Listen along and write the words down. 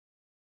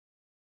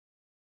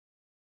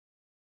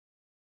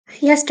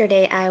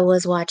Yesterday, I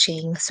was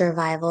watching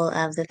Survival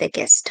of the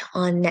Thickest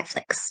on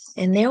Netflix,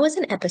 and there was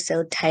an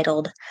episode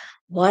titled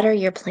Water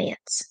Your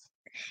Plants.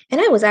 And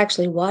I was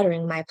actually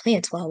watering my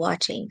plants while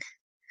watching.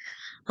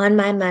 On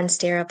my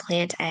Monstera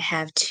plant, I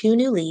have two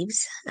new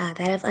leaves that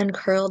have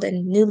uncurled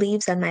and new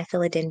leaves on my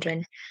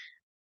philodendron.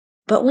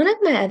 But one of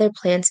my other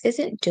plants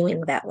isn't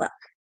doing that well.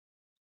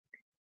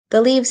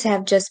 The leaves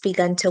have just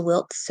begun to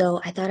wilt, so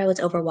I thought I was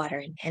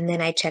overwatering. And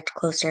then I checked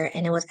closer,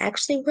 and it was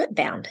actually root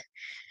bound.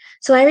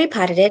 So I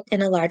repotted it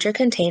in a larger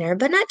container,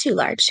 but not too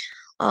large.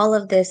 All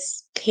of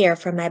this care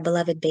for my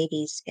beloved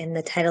babies in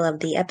the title of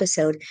the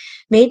episode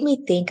made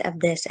me think of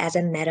this as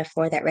a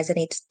metaphor that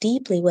resonates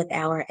deeply with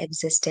our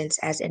existence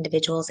as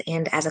individuals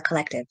and as a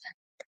collective.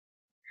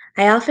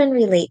 I often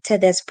relate to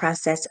this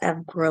process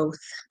of growth.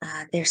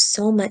 There's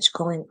so much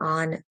going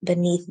on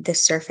beneath the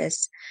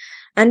surface,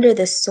 under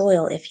the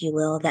soil, if you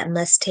will, that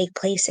must take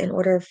place in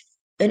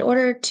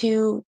order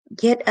to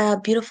get a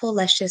beautiful,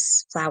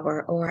 luscious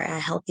flower or a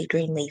healthy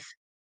green leaf.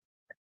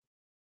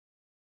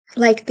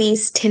 Like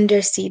these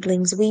tender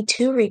seedlings, we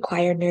too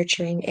require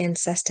nurturing and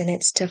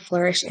sustenance to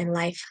flourish in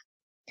life.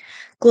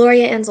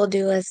 Gloria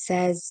Anzaldúa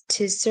says,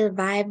 to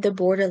survive the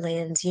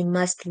borderlands, you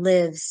must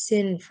live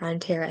sin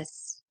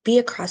fronteras, be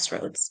a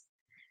crossroads.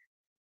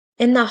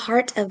 In the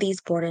heart of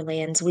these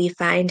borderlands, we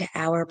find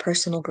our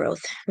personal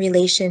growth,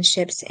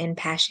 relationships, and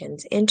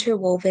passions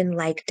interwoven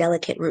like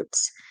delicate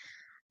roots.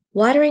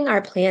 Watering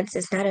our plants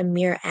is not a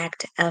mere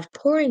act of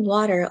pouring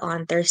water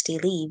on thirsty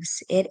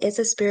leaves, it is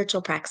a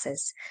spiritual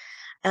praxis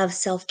of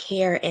self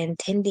care and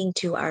tending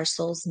to our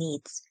soul's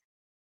needs.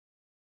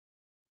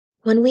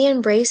 When we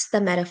embrace the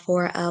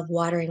metaphor of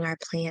watering our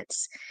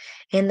plants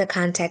in the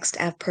context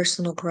of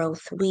personal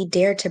growth, we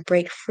dare to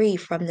break free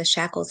from the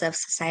shackles of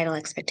societal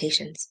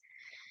expectations.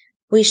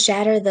 We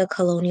shatter the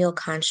colonial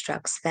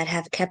constructs that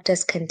have kept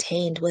us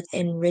contained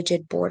within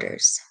rigid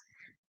borders.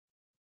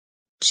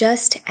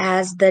 Just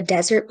as the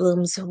desert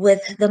blooms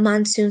with the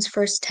monsoon's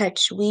first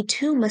touch, we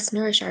too must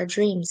nourish our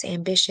dreams,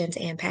 ambitions,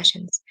 and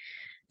passions.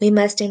 We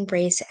must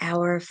embrace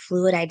our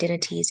fluid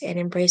identities and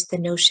embrace the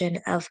notion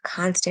of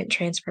constant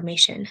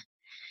transformation.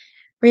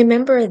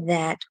 Remember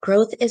that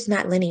growth is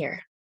not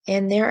linear,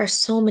 and there are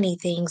so many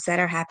things that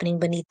are happening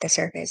beneath the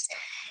surface.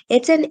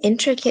 It's an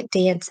intricate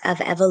dance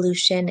of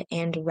evolution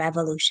and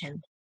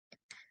revolution.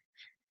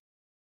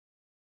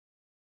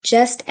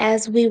 Just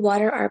as we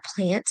water our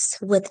plants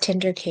with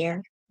tender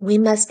care, we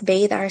must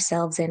bathe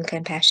ourselves in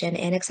compassion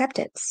and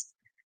acceptance.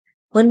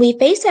 When we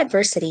face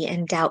adversity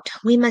and doubt,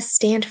 we must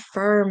stand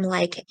firm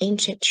like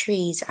ancient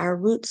trees, our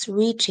roots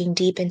reaching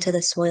deep into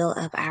the soil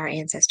of our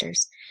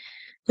ancestors.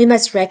 We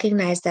must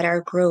recognize that our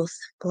growth,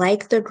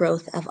 like the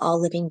growth of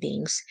all living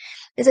beings,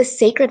 is a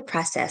sacred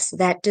process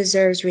that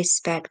deserves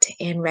respect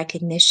and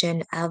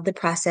recognition of the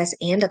process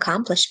and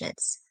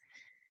accomplishments.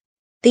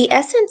 The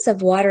essence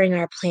of watering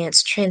our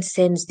plants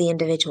transcends the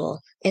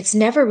individual. It's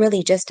never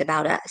really just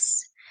about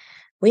us.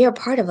 We are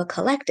part of a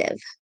collective.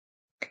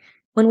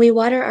 When we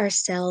water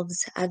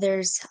ourselves,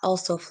 others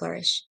also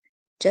flourish.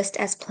 Just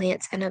as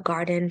plants in a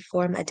garden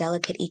form a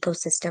delicate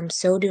ecosystem,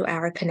 so do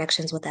our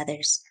connections with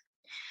others.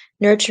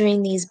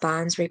 Nurturing these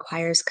bonds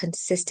requires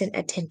consistent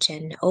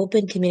attention,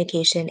 open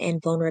communication,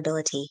 and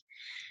vulnerability.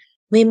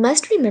 We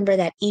must remember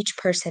that each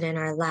person in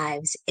our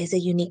lives is a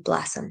unique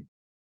blossom,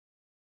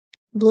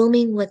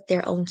 blooming with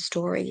their own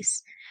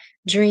stories,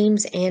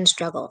 dreams, and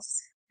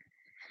struggles.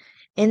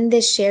 In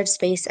this shared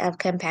space of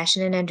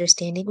compassion and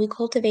understanding, we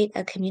cultivate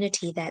a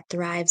community that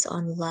thrives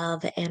on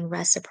love and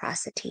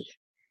reciprocity.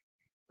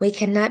 We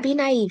cannot be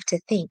naive to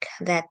think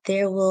that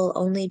there will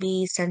only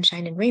be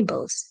sunshine and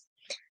rainbows.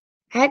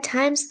 At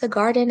times, the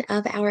garden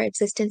of our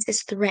existence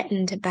is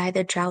threatened by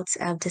the droughts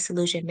of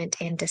disillusionment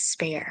and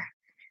despair.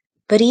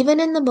 But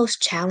even in the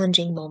most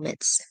challenging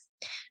moments,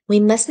 we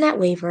must not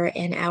waver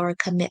in our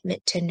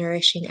commitment to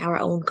nourishing our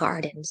own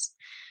gardens,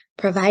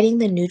 providing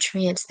the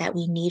nutrients that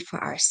we need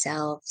for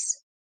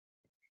ourselves.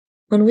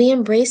 When we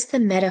embrace the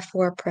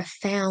metaphor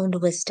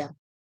profound wisdom,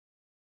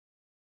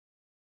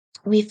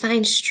 we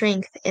find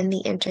strength in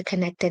the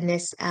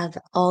interconnectedness of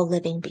all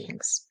living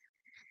beings.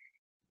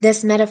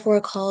 This metaphor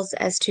calls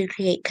us to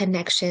create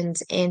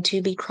connections and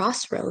to be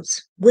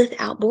crossroads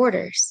without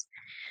borders.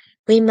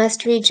 We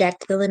must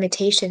reject the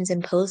limitations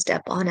imposed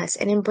upon us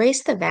and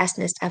embrace the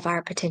vastness of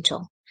our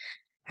potential.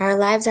 Our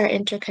lives are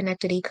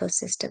interconnected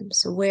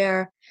ecosystems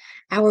where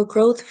our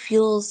growth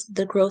fuels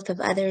the growth of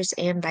others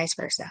and vice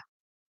versa.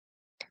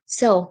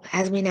 So,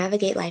 as we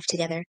navigate life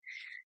together,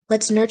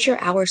 let's nurture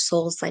our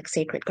souls like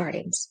sacred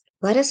gardens.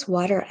 Let us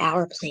water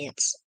our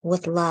plants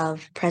with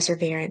love,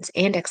 perseverance,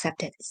 and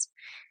acceptance.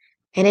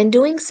 And in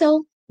doing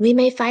so, we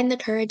may find the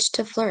courage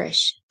to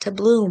flourish, to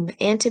bloom,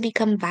 and to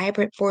become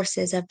vibrant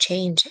forces of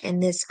change in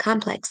this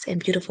complex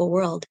and beautiful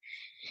world,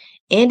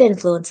 and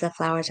influence the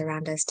flowers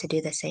around us to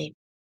do the same.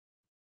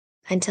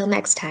 Until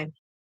next time,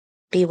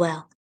 be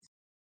well.